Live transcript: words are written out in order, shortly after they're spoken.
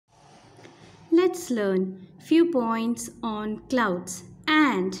Let's learn few points on clouds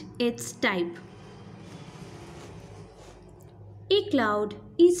and its type. A cloud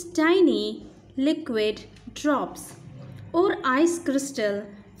is tiny liquid drops or ice crystal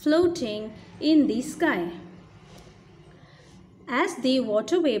floating in the sky. As the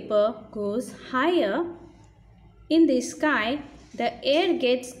water vapor goes higher in the sky, the air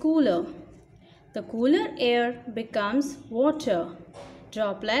gets cooler. The cooler air becomes water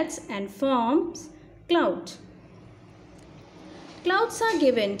droplets and forms cloud. Clouds are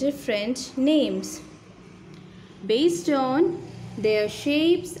given different names based on their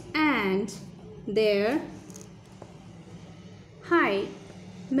shapes and their high,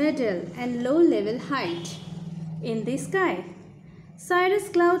 middle and low level height in the sky. Cirrus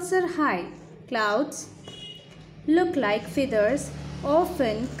clouds are high. Clouds look like feathers,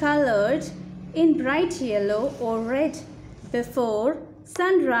 often colored in bright yellow or red before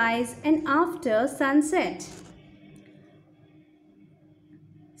sunrise and after sunset.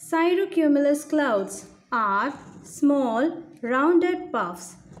 Cirrocumulus clouds are small rounded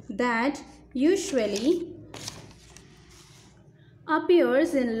puffs that usually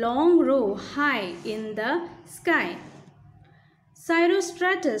appears in long row high in the sky.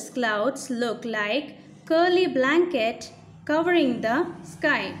 Cirrostratus clouds look like curly blanket covering the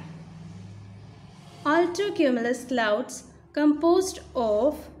sky. Altocumulus clouds composed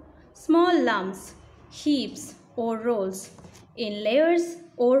of small lumps, heaps or rolls in layers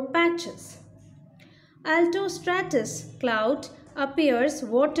or patches. Altostratus cloud appears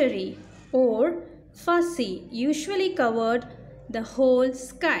watery or fuzzy, usually covered the whole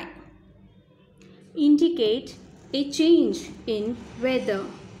sky. Indicate a change in weather.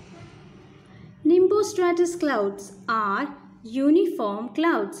 Nimbostratus clouds are uniform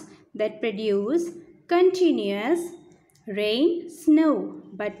clouds that produce continuous rain, snow,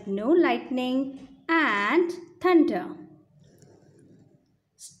 but no lightning and thunder.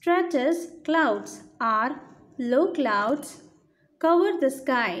 Stratus clouds are low clouds cover the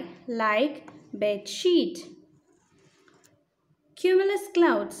sky like bed sheet. Cumulus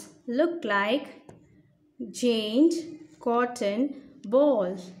clouds look like giant cotton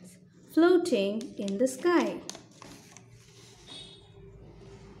balls floating in the sky.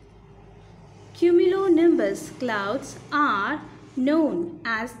 Cumulonimbus clouds are known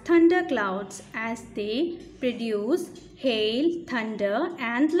as thunder clouds as they produce hail, thunder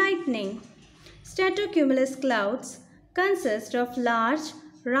and lightning. Stratocumulus clouds consist of large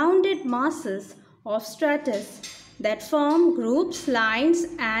rounded masses of stratus that form groups, lines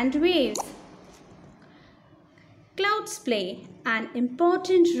and waves. Clouds play an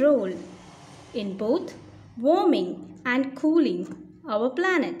important role in both warming and cooling our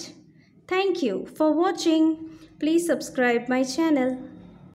planet. Thank you for watching. Please subscribe my channel.